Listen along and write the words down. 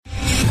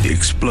The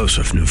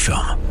explosive new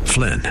film,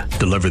 Flynn,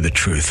 deliver the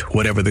truth,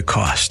 whatever the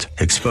cost.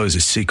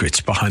 Exposes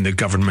secrets behind the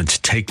government's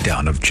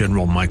takedown of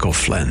General Michael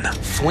Flynn.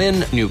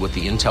 Flynn knew what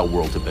the intel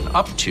world had been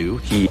up to.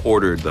 He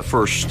ordered the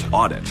first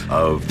audit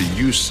of the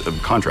use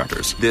of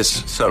contractors.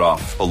 This set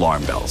off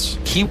alarm bells.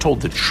 He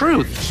told the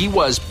truth. He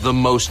was the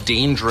most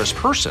dangerous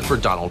person for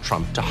Donald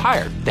Trump to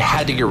hire. They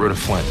had to get rid of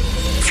Flynn.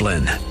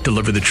 Flynn,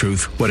 deliver the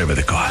truth, whatever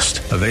the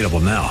cost. Available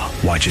now.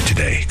 Watch it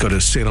today. Go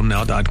to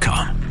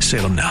salemnow.com.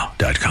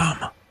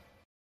 salemnow.com.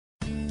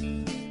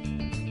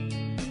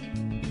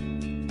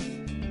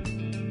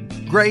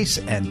 Grace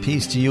and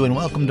peace to you, and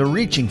welcome to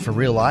Reaching for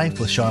Real Life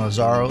with Sean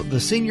Azzaro,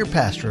 the senior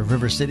pastor of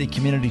River City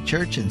Community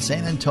Church in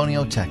San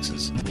Antonio,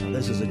 Texas. Now,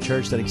 this is a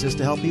church that exists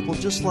to help people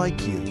just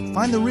like you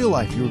find the real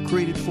life you were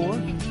created for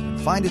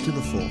and find it to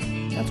the full.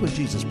 That's what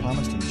Jesus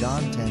promised in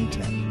John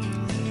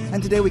 10:10.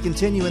 And today we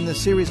continue in this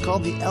series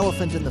called The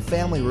Elephant in the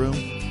Family Room.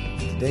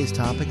 Today's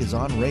topic is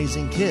on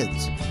raising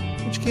kids,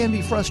 which can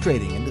be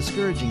frustrating and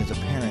discouraging as a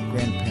parent,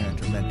 grandparent,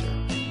 or mentor.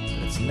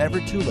 But it's never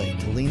too late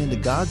to lean into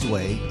God's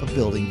way of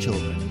building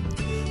children.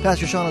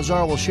 Pastor Sean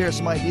Azzaro will share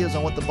some ideas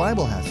on what the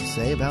Bible has to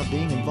say about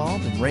being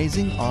involved in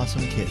raising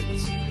awesome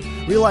kids.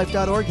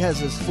 RealLife.org has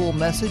his full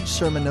message,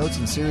 sermon notes,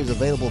 and series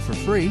available for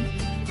free.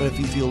 But if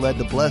you feel led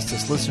to bless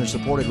this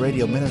listener-supported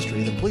radio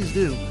ministry, then please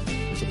do.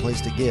 There's a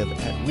place to give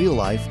at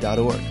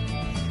RealLife.org.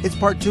 It's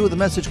part 2 of the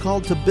message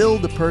called To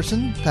Build a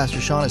Person.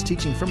 Pastor Sean is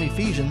teaching from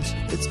Ephesians.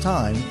 It's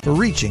time for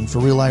Reaching for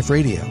Real Life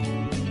Radio.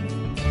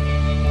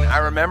 I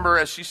remember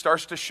as she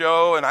starts to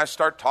show and I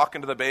start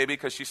talking to the baby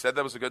because she said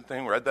that was a good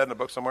thing. Read that in a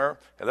book somewhere.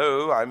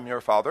 Hello, I'm your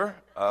father.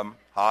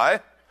 Hi.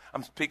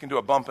 I'm speaking to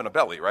a bump in a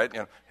belly, right?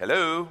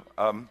 Hello.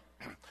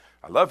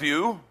 I love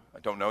you. I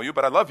don't know you,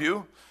 but I love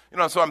you.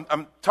 So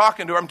I'm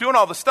talking to her. I'm doing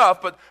all the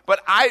stuff, but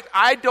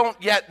I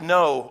don't yet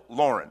know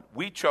Lauren.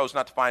 We chose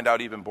not to find out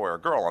even boy or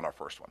girl on our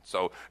first one.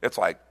 So it's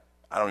like,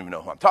 I don't even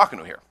know who I'm talking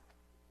to here.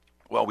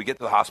 Well, we get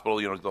to the hospital,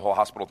 the whole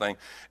hospital thing,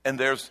 and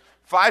there's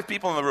 5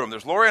 people in the room.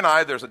 There's Lori and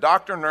I, there's a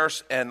doctor,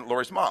 nurse, and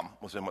Lori's mom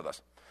was in with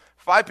us.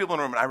 5 people in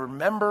the room, and I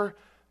remember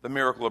the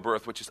miracle of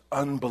birth, which is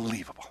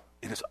unbelievable.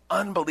 It is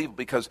unbelievable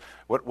because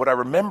what I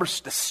remember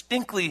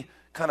distinctly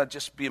kind of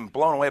just being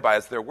blown away by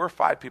is there were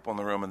 5 people in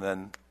the room, and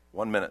then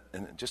 1 minute,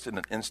 and just in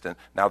an instant,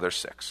 now there's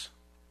 6.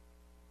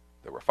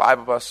 There were 5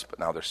 of us, but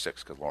now there's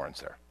 6 because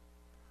Lauren's there.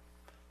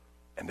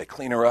 And they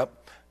clean her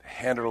up, they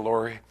hand her to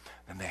Lori,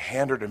 and they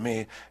hand her to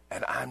me,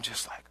 and I'm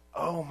just like,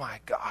 oh my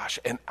gosh.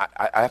 And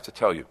I have to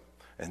tell you,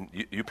 and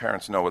you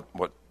parents know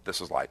what this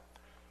is like.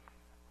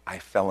 I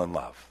fell in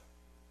love.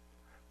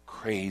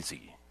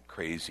 Crazy,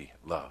 crazy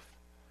love.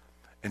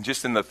 And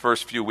just in the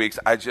first few weeks,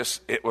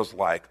 it was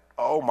like,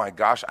 oh my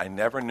gosh, I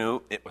never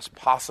knew it was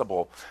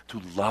possible to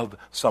love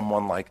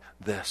someone like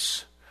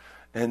this.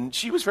 And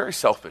she was very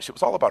selfish. It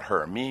was all about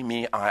her.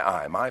 Me,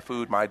 I. My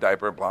food, my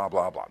diaper, blah,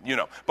 blah, blah.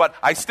 But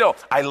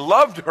I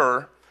loved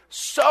her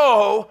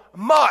so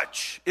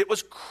much. It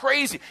was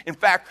crazy. In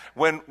fact,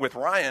 with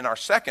Ryan, our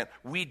second,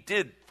 we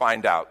did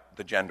find out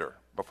the gender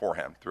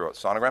beforehand through a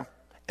sonogram.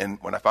 And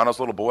when I found out I was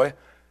a little boy,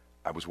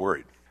 I was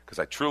worried because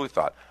I truly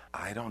thought,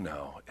 I don't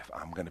know if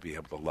I'm going to be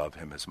able to love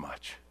him as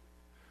much.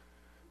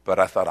 But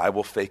I thought, I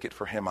will fake it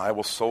for him. I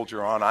will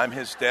soldier on. I'm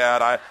his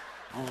dad.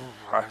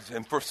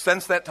 And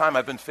since that time,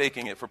 I've been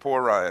faking it for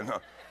poor Ryan.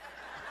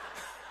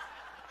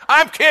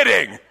 I'm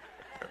kidding.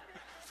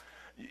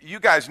 You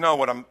guys know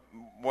what I'm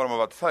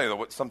about to tell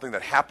you, something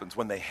that happens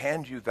when they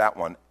hand you that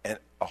one, and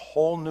a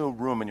whole new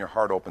room in your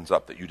heart opens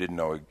up that you didn't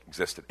know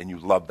existed, and you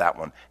love that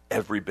one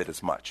every bit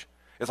as much.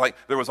 It's like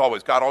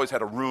God always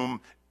had a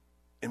room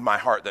in my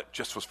heart that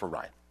just was for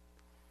Ryan,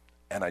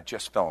 and I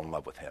just fell in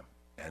love with him,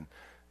 and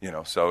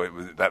so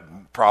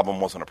that problem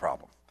wasn't a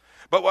problem.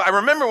 But I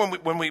remember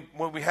when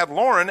we had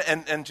Lauren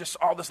and just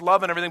all this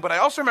love and everything. But I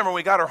also remember when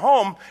we got her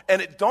home, and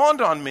it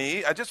dawned on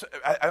me.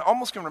 I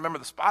almost can remember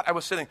the spot I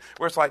was sitting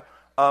where it's like,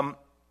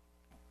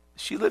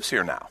 she lives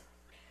here now.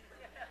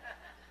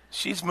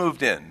 She's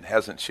moved in,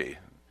 hasn't she?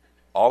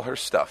 All her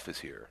stuff is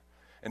here.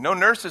 And no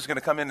nurse is going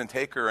to come in and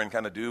take her and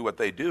kind of do what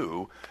they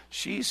do.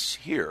 She's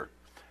here.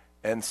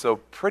 And so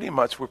pretty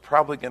much we're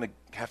probably going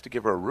to have to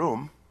give her a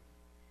room,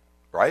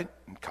 right?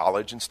 In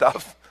college and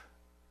stuff.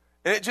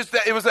 And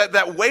it was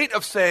that weight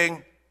of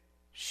saying,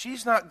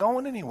 she's not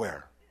going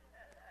anywhere.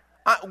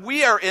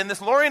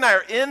 Lori and I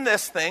are in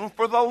this thing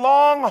for the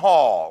long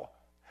haul.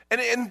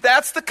 And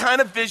that's the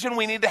kind of vision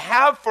we need to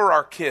have for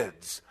our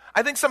kids.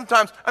 I think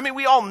sometimes,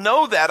 we all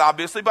know that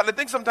obviously, but I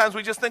think sometimes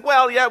we just think,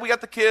 well, yeah, we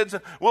got the kids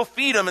and we'll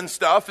feed them and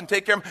stuff and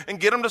take care of them and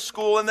get them to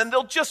school and then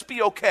they'll just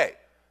be okay.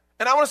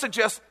 And I want to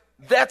suggest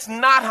that's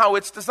not how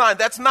it's designed.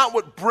 That's not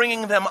what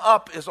bringing them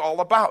up is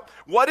all about.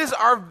 What is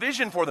our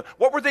vision for them?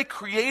 What were they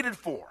created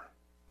for?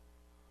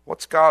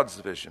 What's God's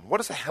vision? What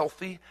does a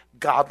healthy,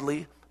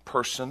 godly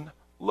person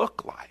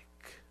look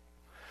like?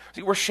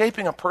 See, we're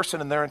shaping a person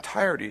in their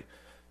entirety.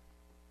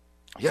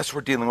 Yes,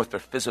 we're dealing with their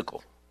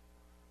physical,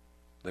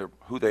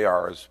 who they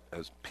are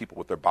as people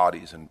with their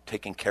bodies and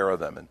taking care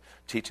of them and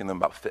teaching them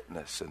about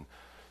fitness and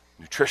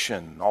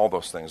nutrition and all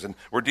those things. And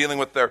we're dealing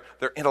with their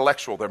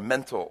intellectual, their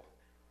mental,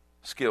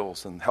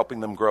 skills and helping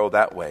them grow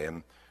that way.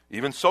 And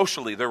even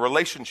socially, their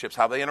relationships,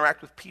 how they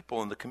interact with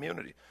people in the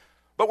community.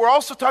 But we're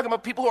also talking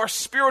about people who are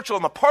spiritual,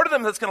 and the part of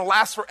them that's going to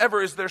last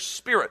forever is their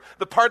spirit,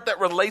 the part that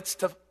relates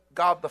to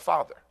God the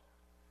Father.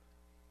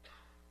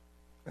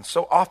 And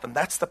so often,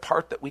 that's the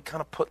part that we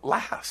kind of put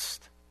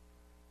last.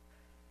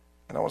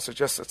 And I want to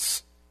suggest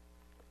it's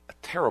a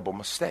terrible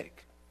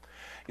mistake.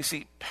 You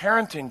see,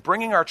 parenting,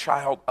 bringing our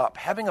child up,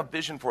 having a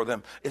vision for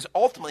them, is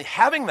ultimately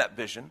having that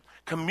vision,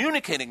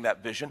 communicating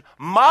that vision,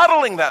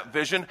 modeling that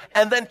vision,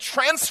 and then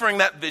transferring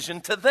that vision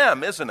to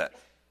them, isn't it?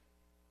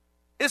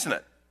 Isn't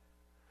it?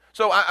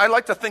 So I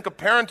like to think of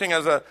parenting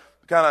as a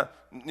kind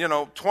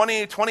of,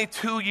 20,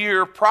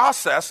 22-year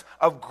process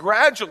of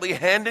gradually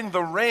handing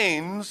the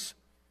reins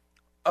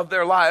of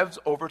their lives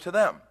over to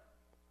them,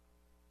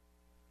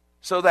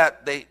 so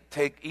that they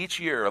take each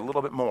year a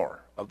little bit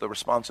more of the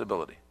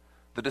responsibility,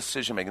 the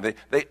decision-making.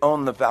 They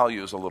own the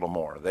values a little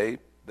more. They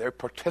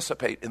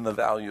participate in the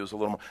values a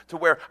little more, to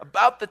where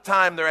about the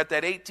time they're at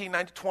that 18,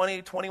 19,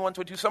 20, 21,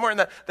 22, somewhere in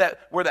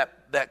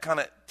that kind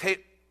of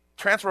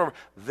transfer over,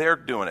 they're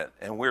doing it.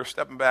 And we're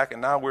stepping back,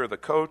 and now we're the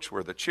coach,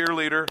 we're the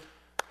cheerleader,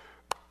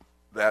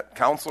 that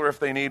counselor if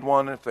they need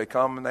one, if they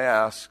come and they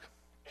ask.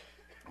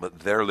 But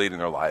they're leading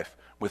their life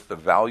with the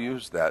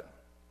values that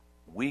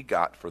we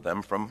got for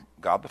them from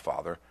God the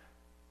Father,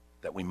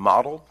 that we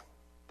modeled,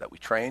 that we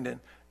trained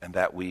in, and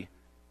that we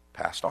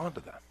passed on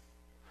to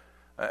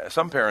them.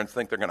 Some parents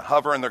think they're going to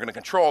hover and they're going to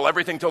control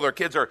everything until their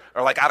kids are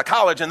like out of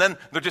college, and then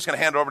they're just going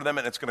to hand it over to them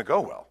and it's going to go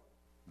well.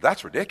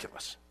 That's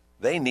ridiculous.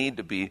 They need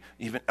to be,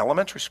 even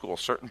elementary school,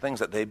 certain things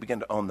that they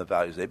begin to own the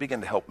values. They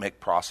begin to help make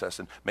process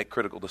and make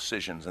critical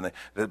decisions,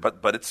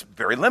 but it's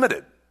very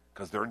limited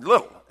because they're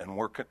little, and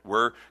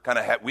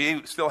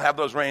we still have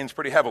those reins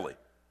pretty heavily.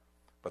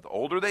 But the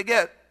older they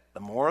get, the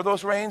more of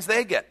those reins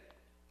they get,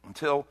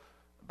 until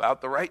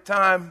about the right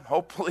time,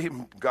 hopefully,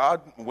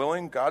 God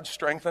willing, God's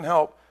strength and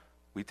help,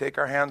 we take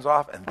our hands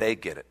off and they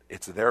get it.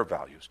 It's their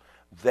values.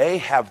 They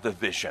have the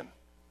vision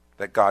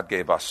that God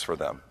gave us for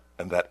them,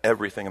 and that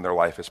everything in their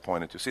life is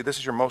pointed to. See, this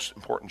is your most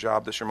important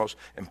job. This is your most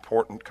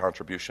important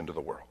contribution to the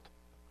world.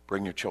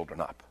 Bring your children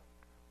up.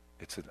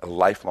 It's a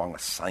lifelong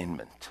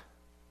assignment.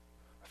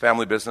 A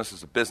family business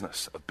is a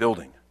business of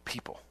building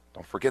people.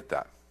 Don't forget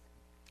that.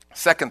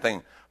 Second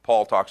thing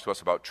Paul talks to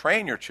us about,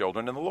 train your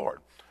children in the Lord.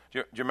 Do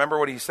you remember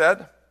what he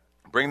said?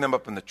 Bring them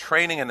up in the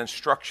training and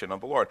instruction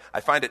of the Lord. I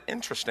find it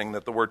interesting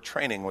that the word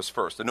training was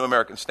first. The New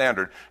American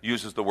Standard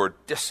uses the word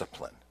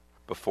discipline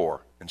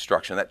before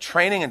instruction. That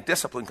training and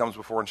discipline comes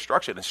before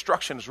instruction.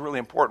 Instruction is really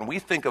important. We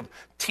think of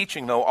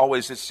teaching, though,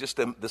 always it's just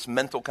this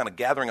mental kind of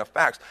gathering of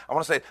facts. I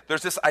want to say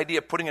there's this idea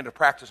of putting into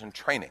practice and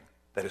training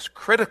that is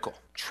critical.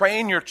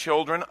 Train your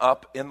children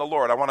up in the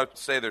Lord. I want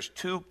to say there's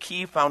two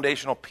key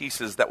foundational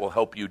pieces that will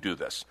help you do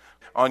this.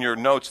 On your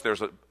notes,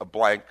 there's a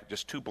blank,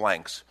 just two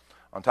blanks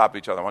on top of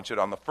each other.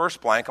 On the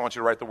first blank, I want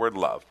you to write the word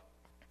love.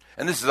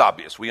 And this is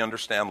obvious. We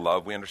understand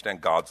love. We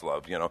understand God's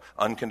love,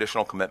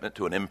 unconditional commitment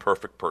to an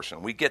imperfect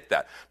person. We get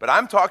that. But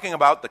I'm talking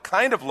about the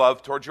kind of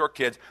love towards your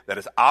kids that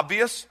is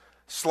obvious,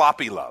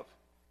 sloppy love.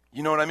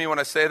 You know what I mean when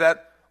I say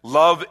that?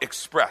 Love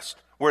expressed,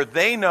 where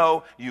they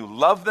know you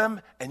love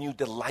them and you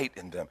delight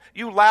in them.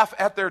 You laugh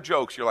at their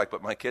jokes. You're like,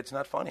 but my kid's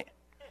not funny.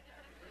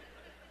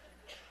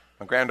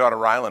 My granddaughter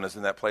Rylan is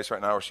in that place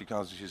right now where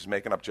she's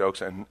making up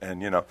jokes and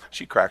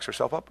she cracks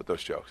herself up with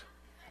those jokes.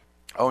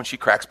 Oh, and she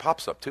cracks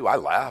Pops up too. I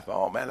laugh.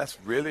 Oh, man, that's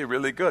really,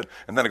 really good.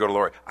 And then I go to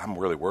Lori, I'm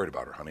really worried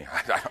about her, honey.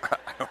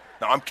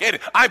 No, I'm kidding.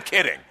 I'm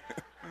kidding.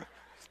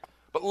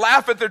 But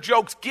laugh at their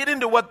jokes. Get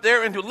into what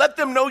they're into. Let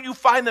them know you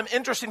find them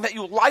interesting, that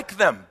you like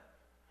them.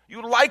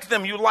 You like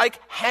them. You like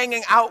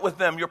hanging out with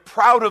them. You're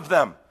proud of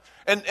them.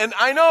 And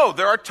I know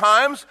there are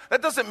times,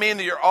 that doesn't mean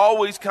that you're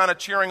always kind of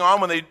cheering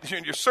on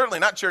you're certainly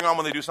not cheering on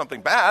when they do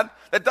something bad.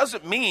 That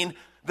doesn't mean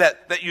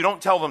that you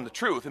don't tell them the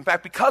truth. In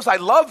fact, because I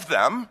love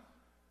them,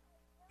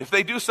 if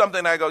they do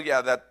something, I go,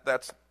 yeah,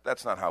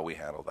 that's not how we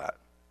handle that.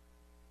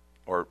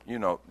 Or,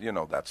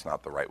 that's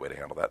not the right way to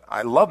handle that.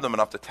 I love them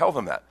enough to tell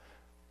them that.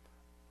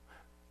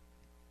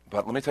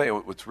 But let me tell you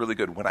what's really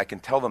good. When I can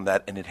tell them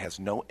that and it has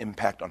no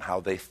impact on how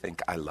they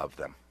think I love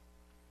them.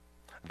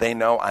 They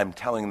know I'm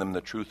telling them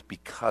the truth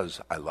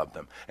because I love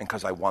them and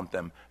because I want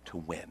them to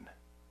win.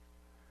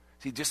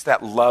 See, just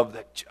that love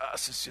that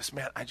is just,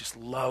 man, I just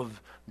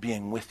love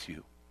being with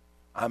you.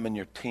 I'm in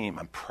your team.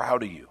 I'm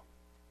proud of you.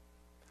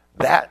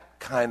 That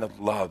kind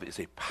of love is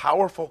a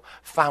powerful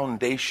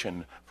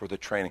foundation for the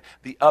training.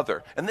 The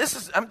other, and this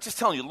is, I'm just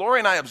telling you, Lori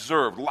and I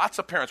observed lots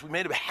of parents. We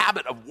made a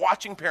habit of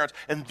watching parents,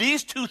 and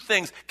these two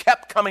things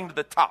kept coming to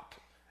the top,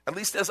 at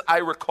least as I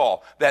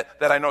recall, that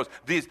I noticed.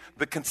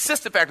 The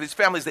consistent fact of these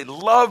families, they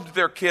loved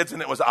their kids,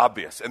 and it was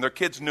obvious, and their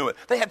kids knew it.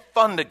 They had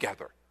fun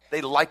together.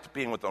 They liked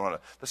being with one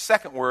another. The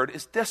second word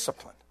is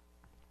discipline.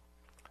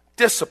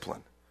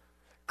 Discipline.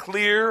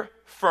 Clear,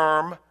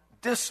 firm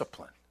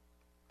discipline.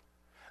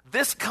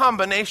 This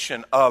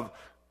combination of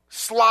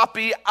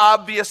sloppy,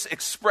 obvious,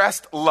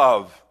 expressed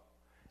love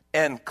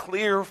and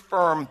clear,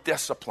 firm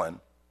discipline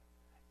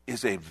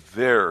is a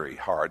very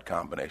hard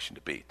combination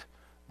to beat.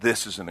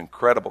 This is an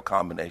incredible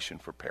combination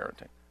for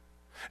parenting.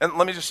 And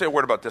let me just say a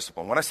word about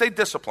discipline. When I say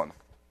discipline,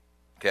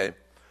 okay,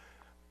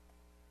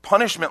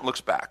 punishment looks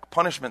back.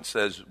 Punishment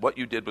says what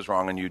you did was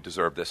wrong and you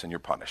deserve this and you're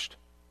punished.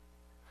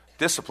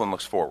 Discipline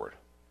looks forward.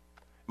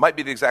 It might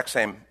be the exact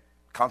same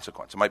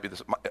consequence. It might be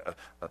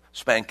a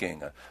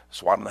spanking, a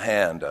swat in the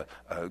hand, a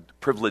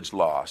privilege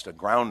lost, a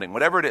grounding,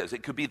 whatever it is.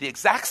 It could be the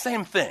exact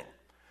same thing.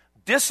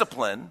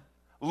 Discipline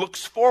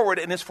looks forward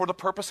and is for the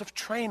purpose of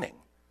training.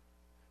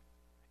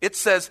 It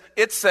says,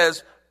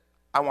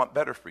 I want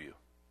better for you.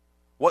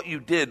 What you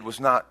did was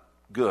not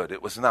good.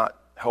 It was not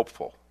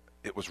helpful.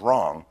 It was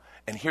wrong.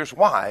 And here's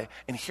why,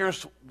 and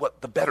here's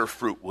what the better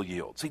fruit will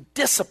yield. See,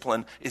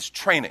 discipline is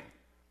training.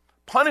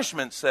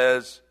 Punishment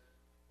says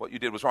what you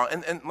did was wrong.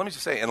 And let me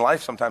just say, in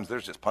life sometimes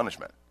there's just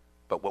punishment.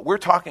 But what we're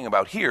talking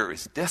about here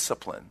is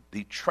discipline,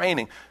 the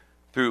training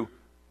through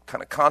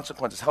kind of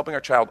consequences, helping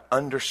our child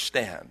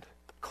understand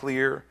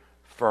clear,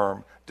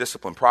 firm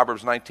discipline.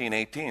 Proverbs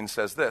 19:18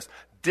 says this,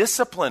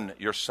 discipline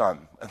your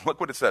son. And look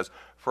what it says,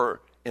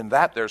 for in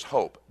that there's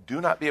hope.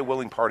 Do not be a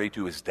willing party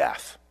to his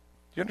death.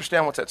 Do you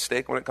understand what's at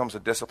stake when it comes to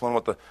discipline?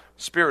 What the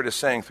Spirit is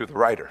saying through the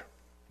writer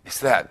is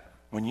that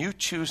when you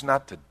choose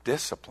not to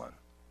discipline,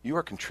 you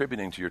are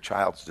contributing to your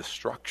child's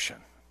destruction.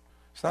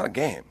 It's not a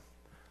game.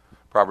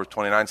 Proverbs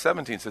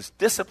 29:17 says,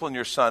 discipline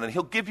your son and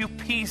he'll give you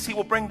peace. He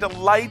will bring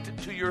delight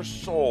to your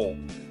soul.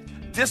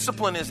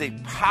 Discipline is a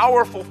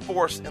powerful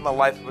force in the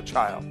life of a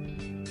child.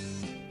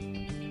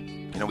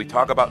 You know, we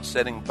talk about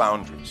setting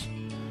boundaries.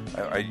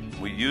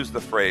 We use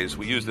the phrase,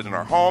 we used it in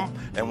our home,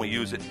 and we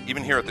use it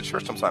even here at the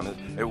church sometimes.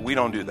 We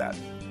don't do that.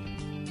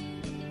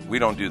 We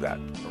don't do that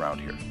around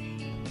here.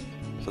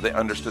 So they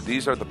understood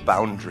these are the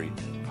boundary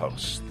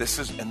posts. This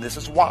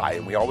is why,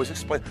 and we always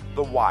explain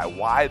the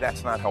why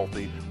that's not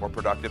healthy or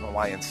productive, and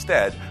why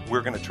instead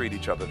we're going to treat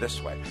each other this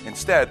way.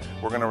 Instead,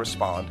 we're going to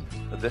respond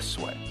this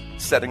way,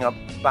 setting up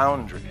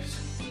boundaries.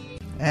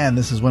 And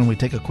this is when we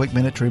take a quick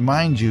minute to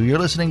remind you you're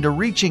listening to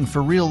Reaching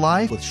for Real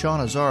Life with Sean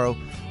Azzaro,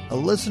 a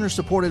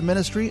listener-supported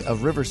ministry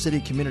of River City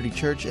Community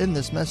Church, in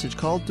this message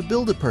called To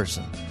Build a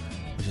Person,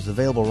 which is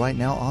available right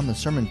now on the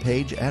sermon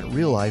page at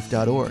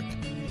reallife.org.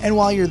 And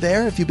while you're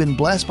there, if you've been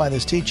blessed by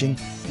this teaching,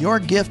 your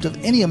gift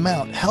of any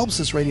amount helps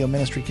this radio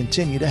ministry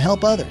continue to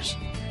help others.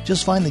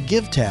 Just find the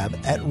Give tab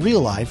at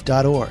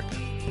reallife.org.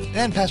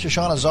 And Pastor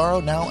Sean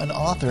Azzaro, now an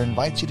author,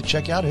 invites you to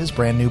check out his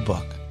brand new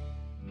book.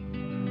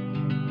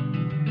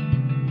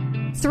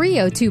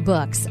 302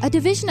 Books, a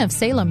division of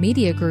Salem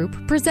Media Group,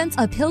 presents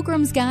A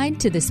Pilgrim's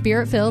Guide to the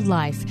Spirit-Filled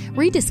Life,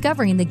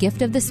 Rediscovering the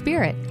Gift of the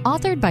Spirit,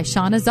 authored by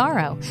Sean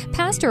Azzaro,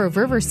 pastor of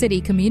River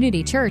City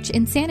Community Church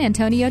in San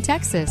Antonio,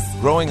 Texas.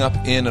 Growing up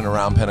in and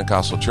around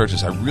Pentecostal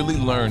churches, I really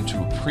learned to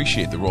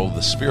appreciate the role of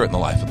the Spirit in the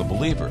life of the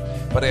believer.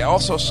 But I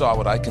also saw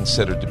what I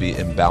considered to be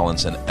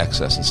imbalance and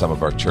excess in some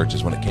of our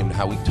churches when it came to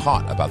how we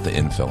taught about the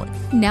infilling.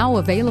 Now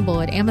available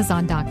at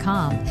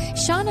Amazon.com,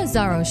 Sean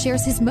Azzaro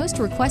shares his most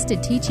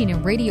requested teaching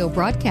and radio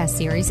broadcast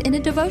series in a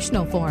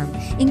devotional form,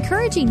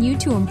 encouraging you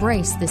to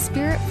embrace the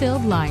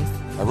Spirit-filled life.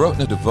 I wrote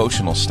in a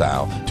devotional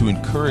style to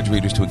encourage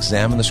readers to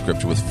examine the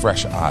Scripture with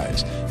fresh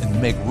eyes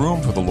and make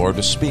room for the Lord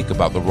to speak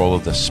about the role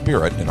of the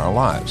Spirit in our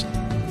lives.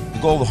 The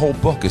goal of the whole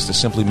book is to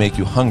simply make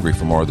you hungry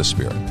for more of the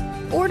Spirit.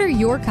 Order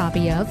your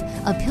copy of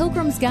A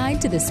Pilgrim's Guide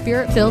to the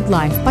Spirit-Filled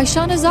Life by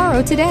Sean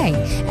Azzaro today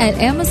at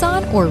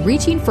Amazon or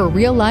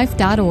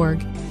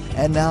reachingforreallife.org.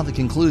 And now the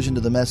conclusion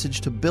to the message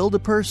To Build a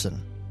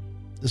Person.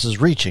 This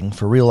is Reaching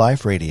for Real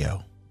Life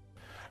Radio.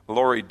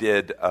 Lori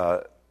did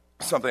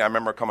something. I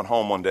remember coming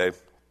home one day,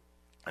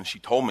 and she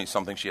told me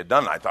something she had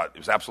done, and I thought it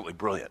was absolutely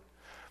brilliant.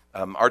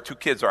 Our two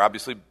kids are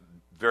obviously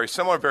very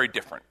similar, very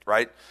different,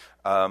 right?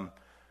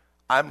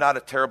 I'm not a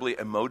terribly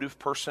emotive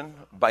person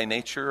by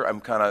nature. I'm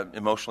kind of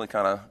emotionally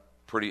kind of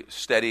pretty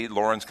steady.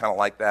 Lauren's kind of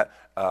like that.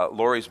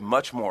 Lori's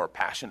much more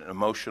passionate and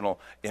emotional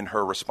in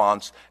her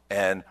response,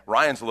 and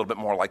Ryan's a little bit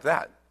more like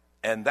that.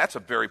 And that's a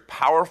very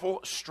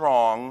powerful,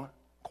 strong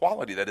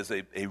quality. That is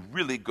a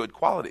really good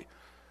quality.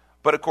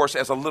 But of course,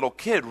 as a little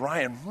kid,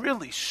 Ryan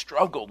really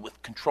struggled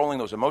with controlling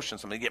those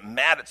emotions. I mean, he'd get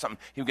mad at something.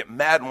 He would get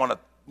mad and want to,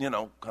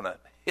 kind of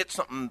hit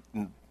something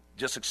and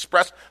just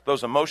express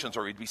those emotions,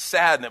 or he'd be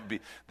sad and it would be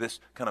this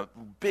kind of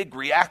big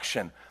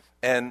reaction.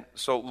 And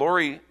so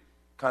Lori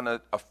kind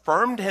of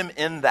affirmed him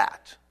in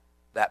that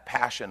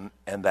passion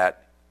and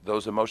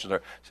those emotions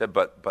are said,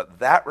 but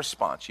that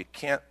response, you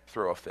can't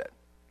throw a fit.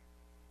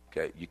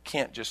 Okay, you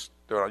can't just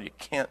throw it on. You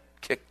can't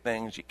kick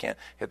things. You can't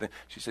hit things.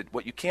 She said,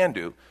 what you can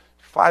do,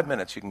 5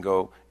 minutes, you can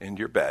go into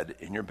your bed,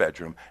 in your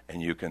bedroom,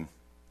 and you can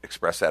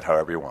express that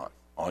however you want,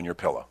 on your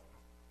pillow,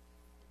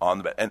 on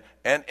the bed.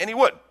 And he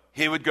would.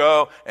 He would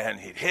go, and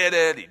he'd hit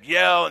it, he'd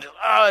yell,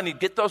 and he'd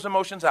get those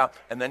emotions out.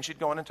 And then she'd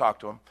go in and talk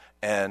to him,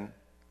 and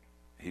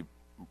he'd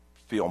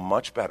feel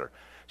much better.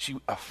 She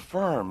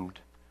affirmed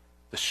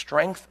the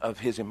strength of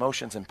his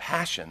emotions and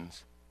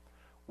passions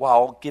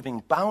while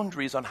giving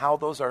boundaries on how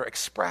those are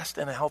expressed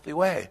in a healthy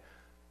way.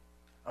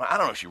 I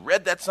don't know if she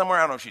read that somewhere.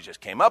 I don't know if she just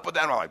came up with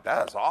that. I'm like,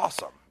 that's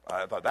awesome.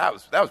 I thought that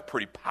was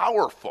pretty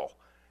powerful.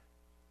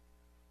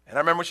 And I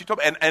remember what she told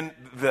me. And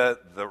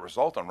the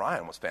result on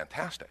Ryan was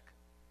fantastic.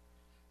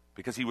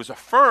 Because he was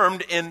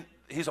affirmed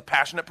he's a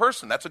passionate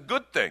person. That's a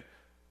good thing.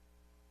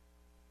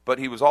 But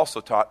he was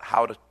also taught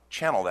how to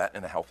channel that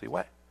in a healthy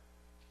way.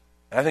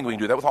 And I think we can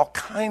do that with all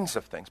kinds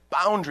of things.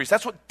 Boundaries.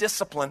 That's what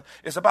discipline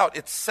is about.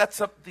 It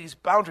sets up these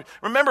boundaries.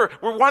 Remember,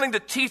 we're wanting to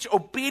teach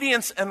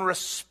obedience and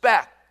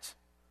respect.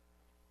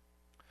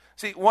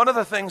 See, one of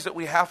the things that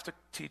we have to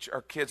teach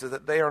our kids is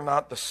that they are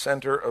not the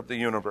center of the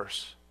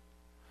universe.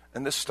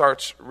 And this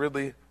starts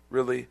really,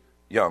 really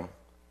young.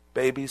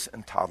 Babies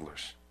and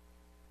toddlers.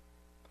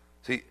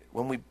 See,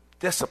 when we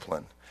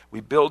discipline, we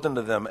build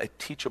into them a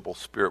teachable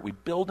spirit. We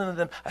build into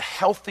them a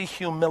healthy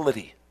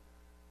humility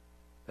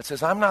that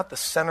says, I'm not the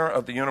center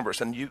of the universe.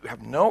 And you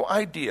have no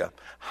idea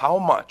how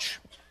much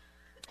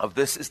of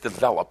this is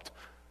developed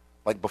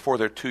like before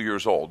they're 2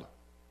 years old.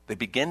 They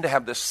begin to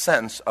have this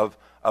sense of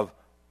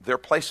their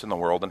place in the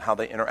world and how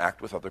they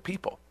interact with other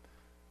people.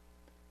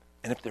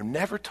 And if they're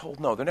never told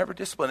no, they're never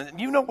disciplined. And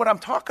you know what I'm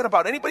talking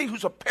about. Anybody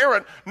who's a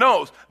parent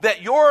knows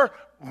that your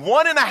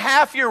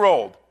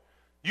 1.5-year-old,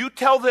 you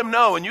tell them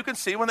no, and you can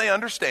see when they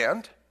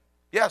understand.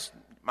 Yes,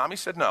 mommy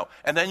said no.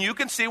 And then you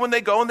can see when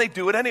they go and they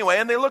do it anyway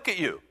and they look at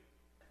you.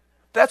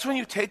 That's when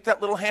you take that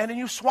little hand and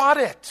you swat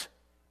it.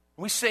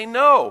 We say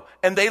no.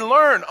 And they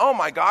learn, oh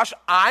my gosh,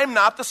 I'm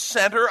not the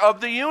center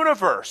of the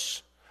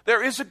universe.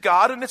 There is a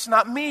God and it's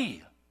not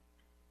me.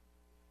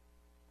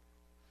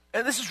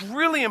 And this is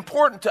really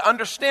important to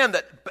understand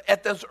that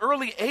at those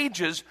early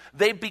ages,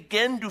 they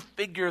begin to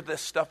figure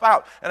this stuff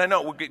out. And I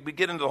know we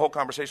get into the whole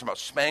conversation about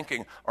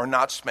spanking or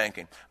not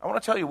spanking. I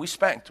want to tell you, we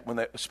spanked,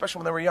 especially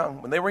when they were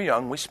young. When they were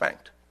young, we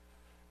spanked.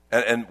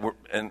 And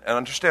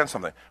understand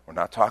something. We're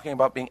not talking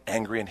about being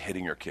angry and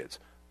hitting your kids.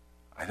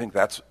 I think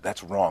that's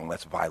wrong.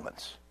 That's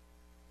violence.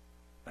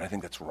 And I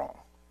think that's wrong.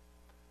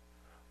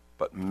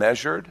 But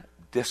measured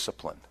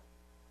discipline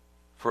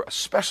for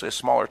especially a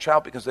smaller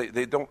child, because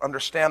they don't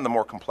understand the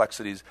more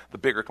complexities, the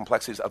bigger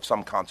complexities of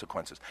some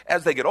consequences.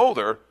 As they get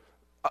older,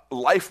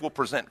 life will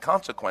present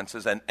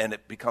consequences, and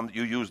it becomes,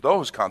 you use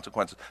those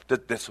consequences to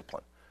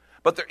discipline.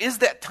 But there is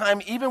that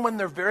time, even when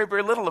they're very,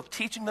 very little, of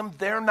teaching them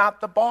they're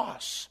not the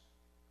boss.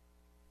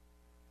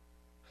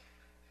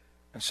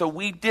 And so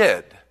we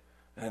did,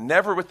 and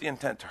never with the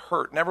intent to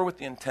hurt, never with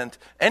the intent,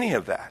 any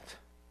of that.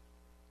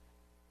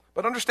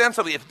 But understand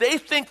something, if they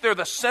think they're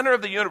the center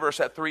of the universe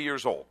at 3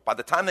 years old, by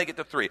the time they get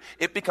to 3,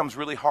 it becomes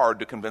really hard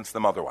to convince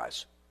them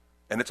otherwise.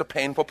 And it's a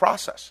painful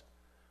process.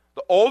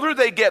 The older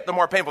they get, the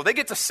more painful. They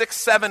get to 6,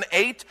 7,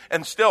 8,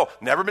 and still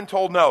never been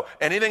told no.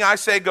 Anything I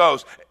say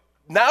goes.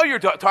 Now you're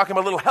talking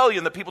about a little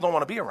hellion that people don't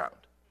want to be around.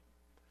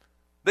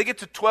 They get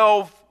to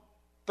 12,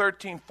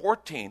 13,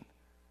 14.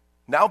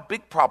 Now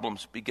big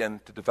problems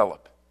begin to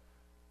develop.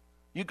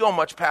 You go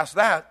much past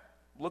that,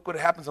 look what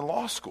happens in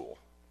law school.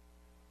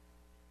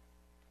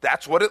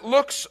 That's what it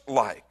looks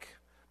like.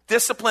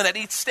 Discipline at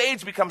each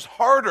stage becomes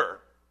harder.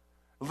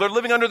 They're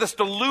living under this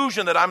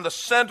delusion that I'm the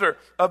center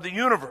of the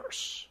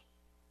universe.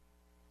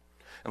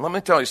 And let me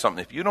tell you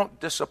something. If you don't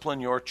discipline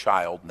your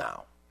child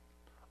now,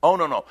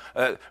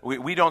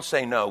 we don't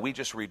say no, we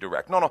just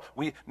redirect. No,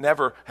 we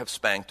never have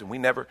spanked, and we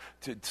never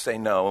say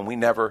no, and we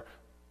never.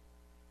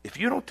 If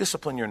you don't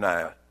discipline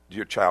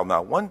your child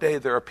now, one day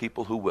there are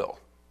people who will.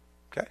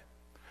 Okay?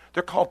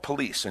 They're called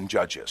police and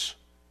judges.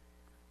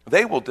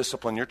 They will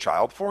discipline your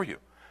child for you.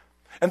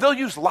 And they'll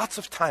use lots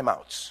of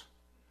timeouts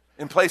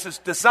in places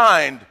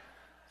designed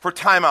for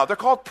timeout. They're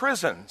called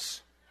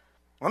prisons.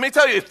 Let me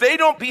tell you, if they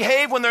don't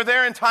behave when they're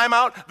there in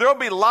timeout, there'll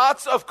be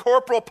lots of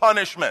corporal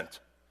punishment.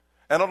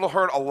 And it'll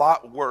hurt a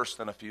lot worse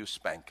than a few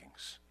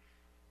spankings.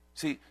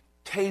 See,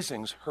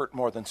 tasings hurt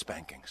more than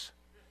spankings.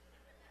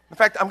 In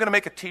fact, I'm going to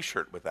make a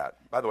t-shirt with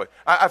that. By the way,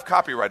 I've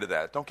copyrighted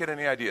that. Don't get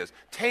any ideas.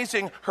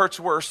 Tasing hurts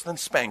worse than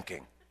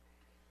spanking.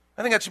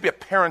 I think that should be a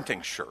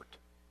parenting shirt.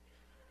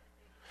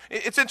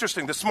 It's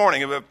interesting. This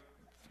morning, a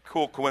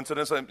cool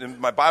coincidence,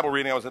 in my Bible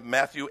reading, I was at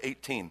Matthew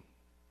 18.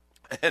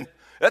 And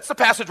that's the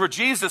passage where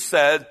Jesus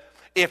said,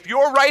 if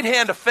your right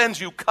hand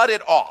offends you, cut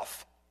it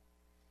off.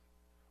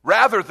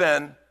 Rather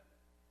than,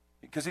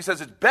 because he says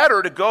it's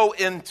better to go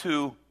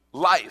into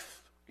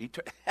life,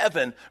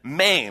 heaven,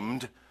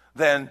 maimed,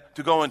 than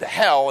to go into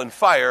hell and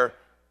fire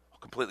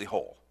completely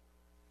whole.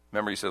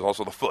 Remember, he says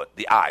also the foot,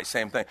 the eye,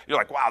 same thing. You're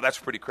like, wow, that's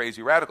pretty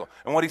crazy radical.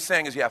 And what he's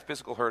saying is,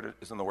 physical hurt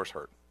isn't the worst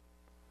hurt.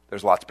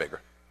 There's lots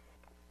bigger.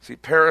 See,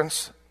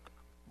 parents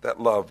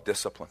that love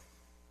discipline.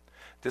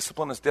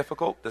 Discipline is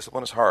difficult,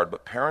 discipline is hard,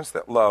 but parents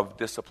that love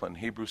discipline,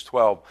 Hebrews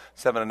 12,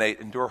 7 and 8,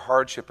 endure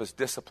hardship as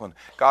discipline.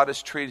 God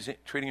is treating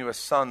you as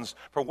sons.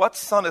 For what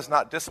son is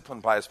not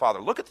disciplined by his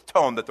father? Look at the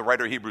tone that the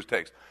writer of Hebrews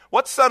takes.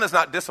 What son is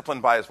not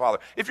disciplined by his father?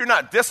 If you're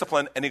not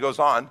disciplined, and he goes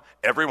on,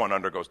 everyone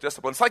undergoes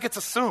discipline. It's like it's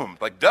assumed,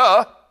 like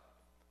duh.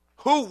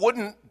 Who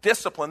wouldn't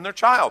discipline their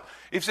child?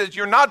 If he says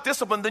you're not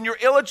disciplined, then you're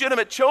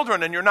illegitimate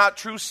children and you're not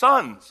true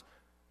sons.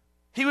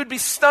 He would be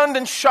stunned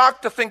and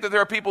shocked to think that there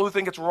are people who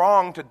think it's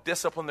wrong to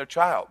discipline their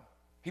child.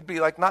 He'd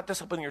be like, not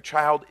disciplining your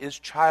child is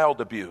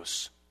child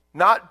abuse.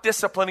 Not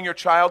disciplining your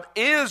child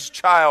is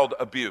child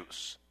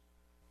abuse.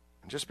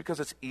 And just because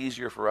it's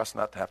easier for us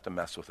not to have to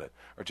mess with it,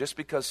 or just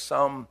because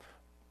some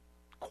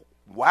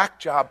whack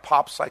job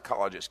pop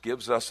psychologist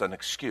gives us an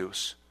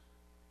excuse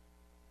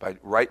by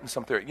writing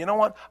some theory, you know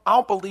what?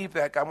 I'll believe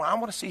that guy. I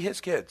want to see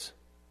his kids.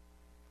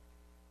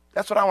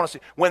 That's what I want to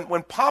see.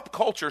 When pop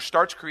culture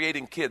starts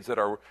creating kids that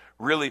are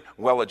really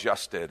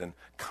well-adjusted and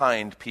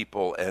kind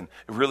people and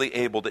really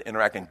able to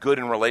interact and good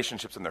in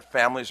relationships and their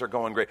families are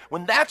going great,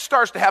 when that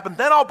starts to happen,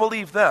 then I'll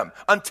believe them.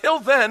 Until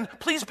then,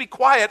 please be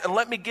quiet and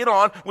let me get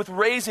on with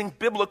raising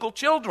biblical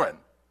children.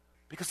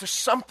 Because there's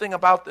something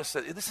about this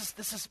that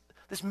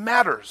this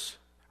matters.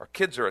 Our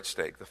kids are at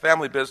stake. The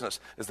family business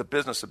is the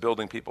business of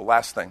building people.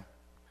 Last thing.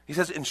 He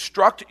says,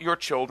 instruct your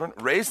children,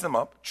 raise them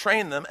up,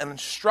 train them, and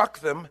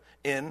instruct them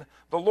in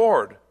the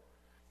Lord.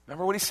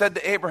 Remember what he said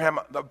to Abraham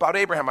about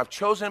Abraham? I've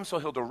chosen him so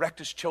he'll direct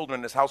his children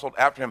and his household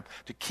after him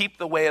to keep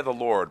the way of the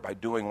Lord by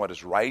doing what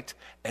is right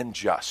and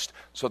just,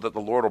 so that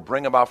the Lord will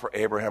bring about for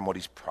Abraham what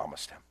he's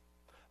promised him.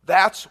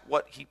 That's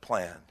what he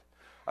planned.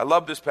 I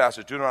love this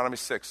passage, Deuteronomy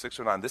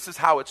 6:6-9. This is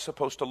how it's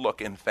supposed to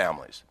look in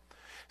families.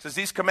 It says,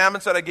 these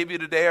commandments that I give you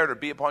today are to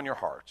be upon your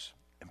hearts.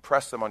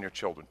 Impress them on your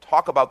children.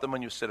 Talk about them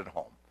when you sit at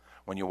home,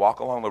 when you walk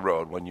along the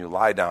road, when you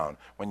lie down,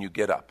 when you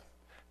get up.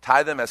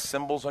 Tie them as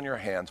symbols on your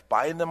hands.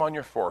 Bind them on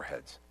your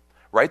foreheads.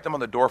 Write them on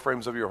the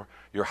doorframes of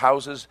your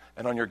houses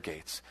and on your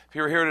gates. If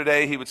you were here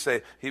today, he would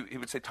say,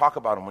 talk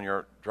about them when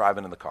you're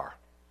driving in the car.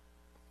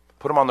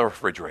 Put them on the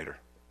refrigerator.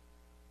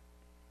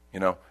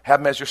 Have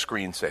them as your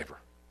screensaver.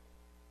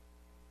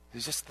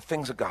 These are just the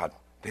things of God.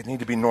 They need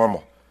to be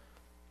normal.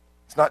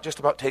 It's not just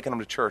about taking them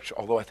to church,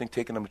 although I think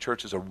taking them to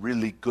church is a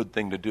really good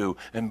thing to do.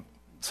 And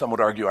some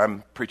would argue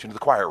I'm preaching to the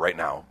choir right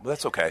now. But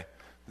that's okay.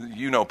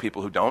 You know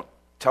people who don't.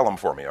 Tell them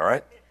for me, all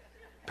right?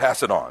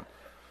 Pass it on.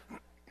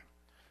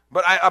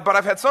 But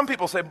I've had some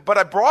people say, but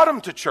I brought them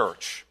to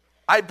church.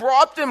 I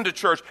brought them to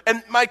church,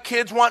 and my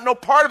kids want no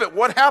part of it.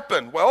 What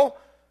happened? Well,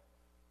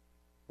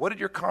 what did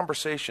your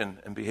conversation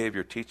and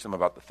behavior teach them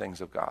about the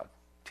things of God?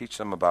 Teach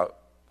them about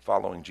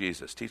following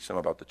Jesus. Teach them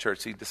about the church.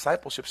 See,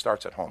 discipleship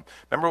starts at home.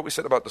 Remember what we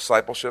said about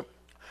discipleship?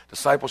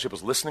 Discipleship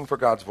is listening for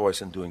God's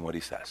voice and doing what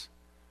he says.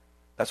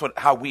 That's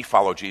how we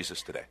follow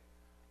Jesus today.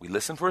 We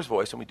listen for his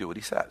voice and we do what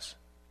he says.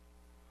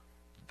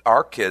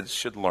 Our kids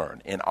should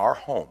learn in our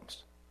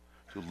homes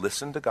to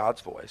listen to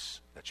God's voice.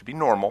 That should be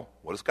normal.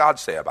 What does God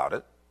say about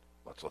it?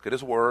 Let's look at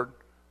his word.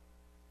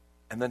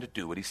 And then to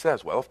do what he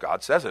says. Well, if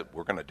God says it,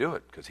 we're going to do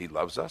it because he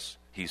loves us.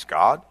 He's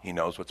God. He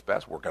knows what's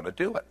best. We're going to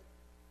do it.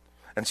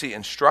 And see,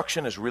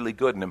 instruction is really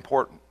good and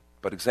important,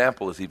 but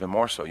example is even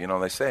more so.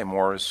 They say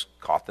more is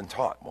caught than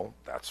taught. Well,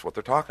 that's what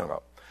they're talking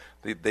about.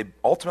 They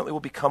ultimately will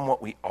become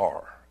what we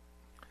are.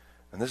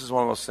 And this is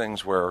one of those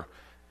things where,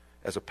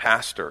 as a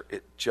pastor,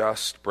 it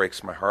just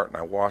breaks my heart, and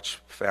I watch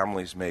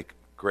families make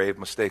grave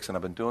mistakes, and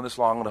I've been doing this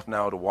long enough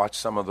now to watch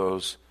some of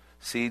those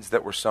seeds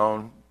that were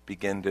sown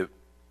begin to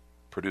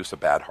produce a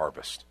bad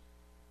harvest.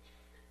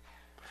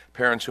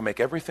 Parents who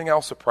make everything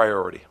else a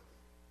priority.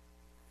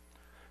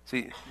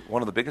 See,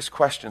 one of the biggest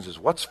questions is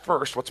what's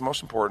first, what's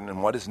most important,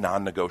 and what is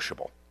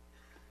non-negotiable?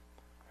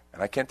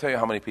 And I can't tell you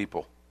how many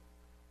people,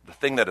 the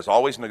thing that is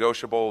always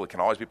negotiable, it can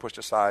always be pushed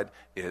aside,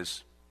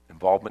 is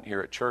involvement here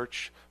at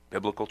church,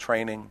 biblical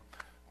training,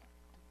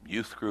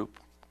 youth group,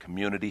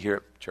 community here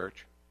at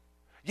church.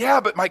 Yeah,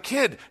 but my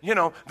kid,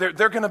 they're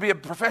going to be a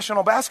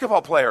professional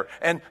basketball player,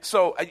 and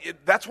so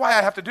that's why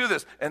I have to do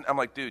this. And I'm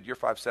like, dude, you're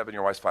 5'7",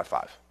 your wife's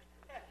 5'5".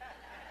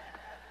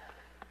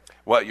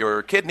 What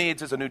your kid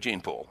needs is a new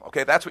gene pool.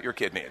 Okay, that's what your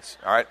kid needs,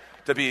 all right,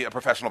 to be a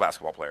professional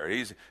basketball player.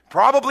 He's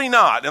probably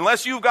not,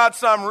 unless you've got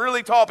some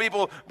really tall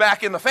people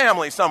back in the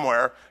family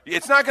somewhere.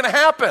 It's not going to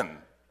happen.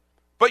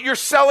 But you're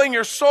selling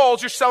your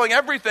souls. You're selling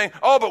everything.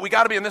 Oh, but we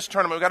got to be in this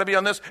tournament. We got to be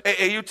on this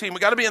AAU team. We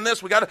got to be in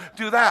this. We got to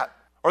do that.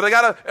 Or they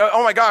got to,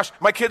 oh my gosh,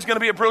 my kid's going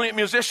to be a brilliant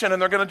musician,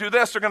 and they're going to do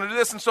this, they're going to do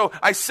this. And so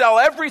I sell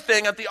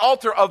everything at the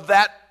altar of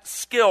that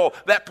skill,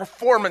 that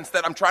performance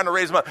that I'm trying to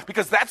raise them up,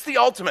 because that's the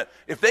ultimate.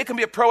 If they can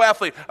be a pro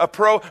athlete, a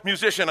pro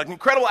musician, an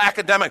incredible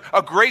academic,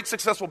 a great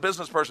successful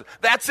business person,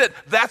 that's it.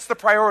 That's the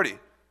priority.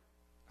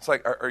 It's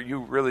like, are you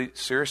really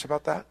serious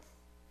about that?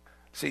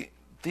 See,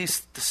 these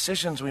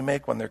decisions we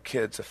make when they're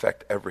kids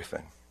affect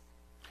everything.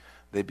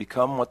 They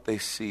become what they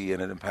see,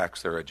 and it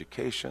impacts their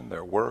education,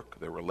 their work,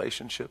 their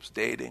relationships,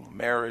 dating,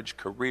 marriage,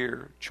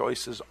 career,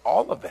 choices,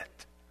 all of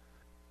it.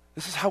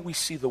 This is how we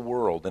see the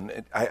world,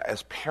 and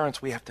as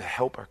parents, we have to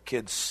help our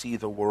kids see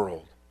the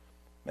world.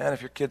 Man,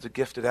 if your kid's a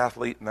gifted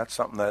athlete and that's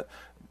something that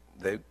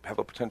they have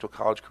a potential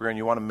college career and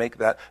you want to make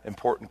that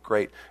important,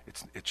 great.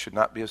 It should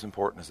not be as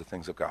important as the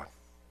things of God.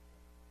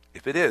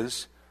 If it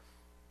is,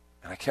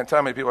 and I can't tell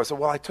how many people I said,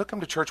 well, I took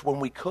them to church when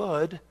we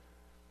could,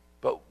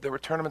 but there were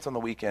tournaments on the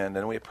weekend,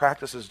 and we had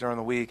practices during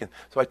the week, and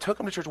so I took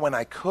them to church when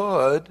I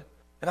could,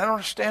 and I don't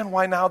understand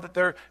why now that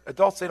they're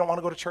adults, they don't want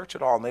to go to church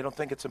at all, and they don't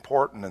think it's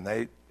important, and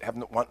they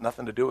want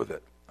nothing to do with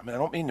it. I mean, I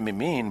don't mean to be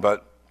mean,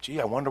 but gee,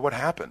 I wonder what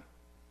happened.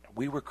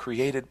 We were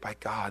created by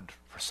God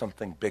for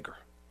something bigger.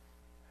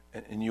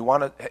 And you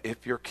want to,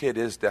 if your kid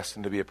is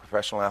destined to be a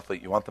professional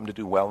athlete, you want them to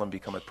do well and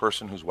become a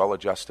person who's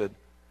well-adjusted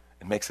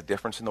and makes a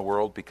difference in the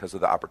world because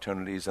of the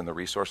opportunities and the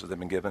resources they've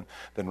been given,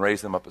 then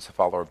raise them up as a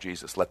follower of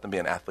Jesus. Let them be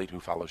an athlete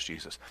who follows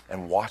Jesus.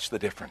 And watch the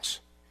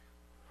difference.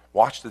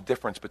 Watch the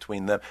difference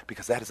between them,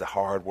 because that is a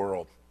hard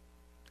world.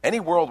 Any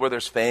world where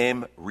there's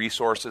fame,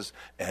 resources,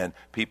 and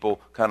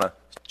people kind of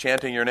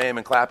chanting your name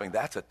and clapping,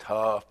 that's a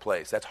tough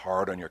place. That's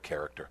hard on your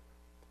character.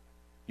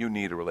 You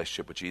need a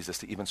relationship with Jesus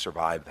to even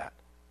survive that.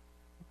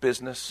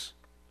 Business,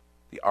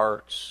 the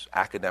arts,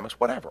 academics,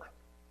 whatever.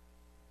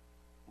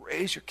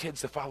 Raise your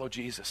kids to follow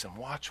Jesus and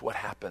watch what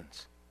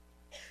happens.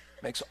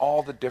 It makes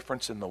all the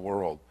difference in the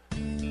world.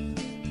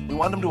 We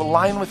want them to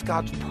align with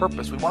God's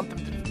purpose. We want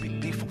them to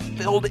be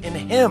fulfilled in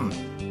Him.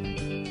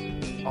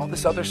 All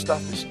this other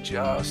stuff is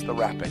just the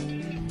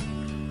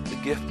wrapping. The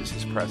gift is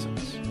His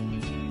presence.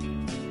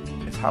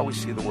 It's how we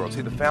see the world.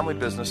 See, the family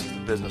business is the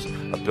business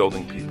of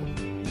building people.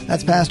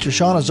 That's Pastor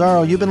Sean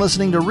Azzaro. You've been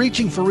listening to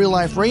Reaching for Real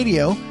Life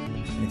Radio.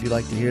 And if you'd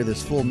like to hear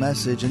this full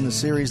message in the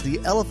series, The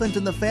Elephant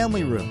in the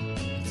Family Room,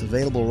 it's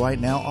available right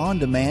now on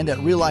demand at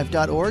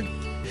reallife.org.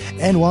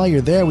 And while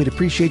you're there, we'd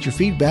appreciate your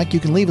feedback. You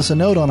can leave us a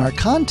note on our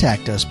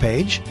Contact Us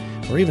page.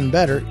 Or even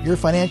better, your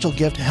financial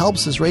gift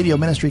helps this radio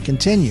ministry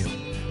continue.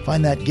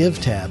 Find that Give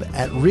tab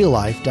at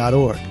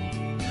reallife.org.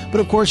 But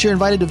of course, you're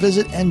invited to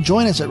visit and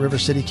join us at River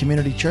City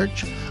Community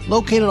Church,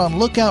 located on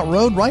Lookout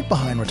Road right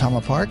behind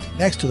Rotama Park,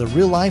 next to the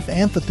Real Life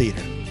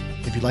Amphitheater.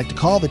 If you'd like to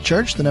call the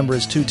church, the number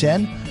is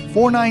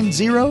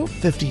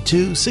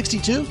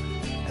 210-490-5262.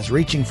 As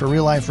Reaching for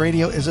Real Life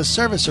Radio is a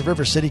service of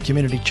River City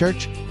Community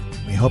Church.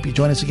 We hope you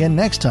join us again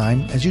next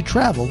time as you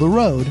travel the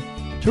road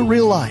to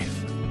real life.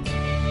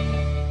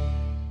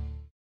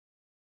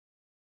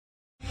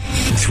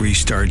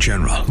 3-star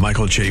General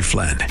Michael J.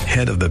 Flynn,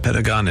 head of the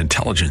Pentagon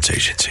Intelligence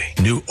Agency,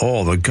 knew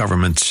all the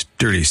government's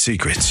dirty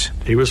secrets.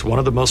 He was one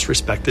of the most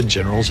respected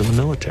generals in the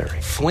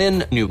military.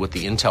 Flynn knew what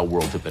the intel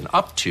world had been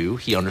up to.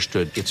 He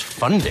understood its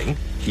funding.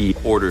 He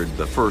ordered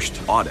the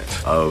first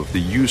audit of the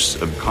use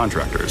of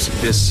contractors.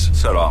 This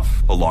set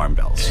off alarm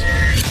bells.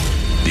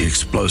 The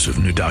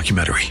explosive new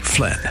documentary,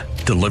 Flynn,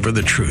 Deliver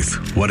the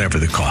Truth, Whatever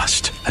the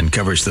Cost,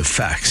 uncovers the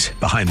facts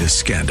behind this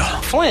scandal.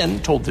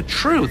 Flynn told the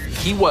truth.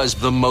 He was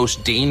the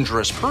most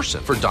dangerous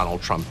person for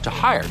Donald Trump to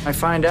hire. I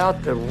find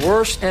out the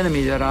worst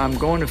enemy that I'm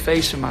going to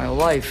face in my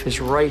life is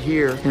right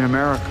here in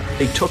America.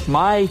 They took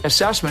my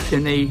assessment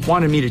and they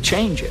wanted me to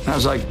change it. And I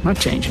was like, I'm not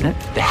changing it.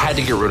 They had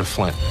to get rid of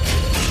Flynn.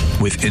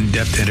 With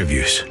in-depth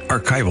interviews,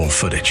 archival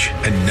footage,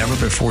 and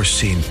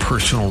never-before-seen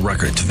personal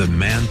records of the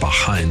man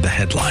behind the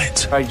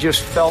headlines. I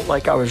just felt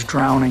like I was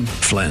drowning.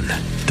 Flynn,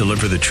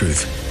 Deliver the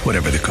Truth,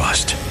 Whatever the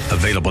Cost.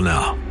 Available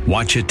now.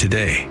 Watch it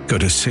today. Go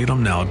to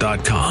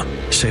salemnow.com.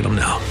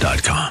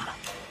 salemnow.com.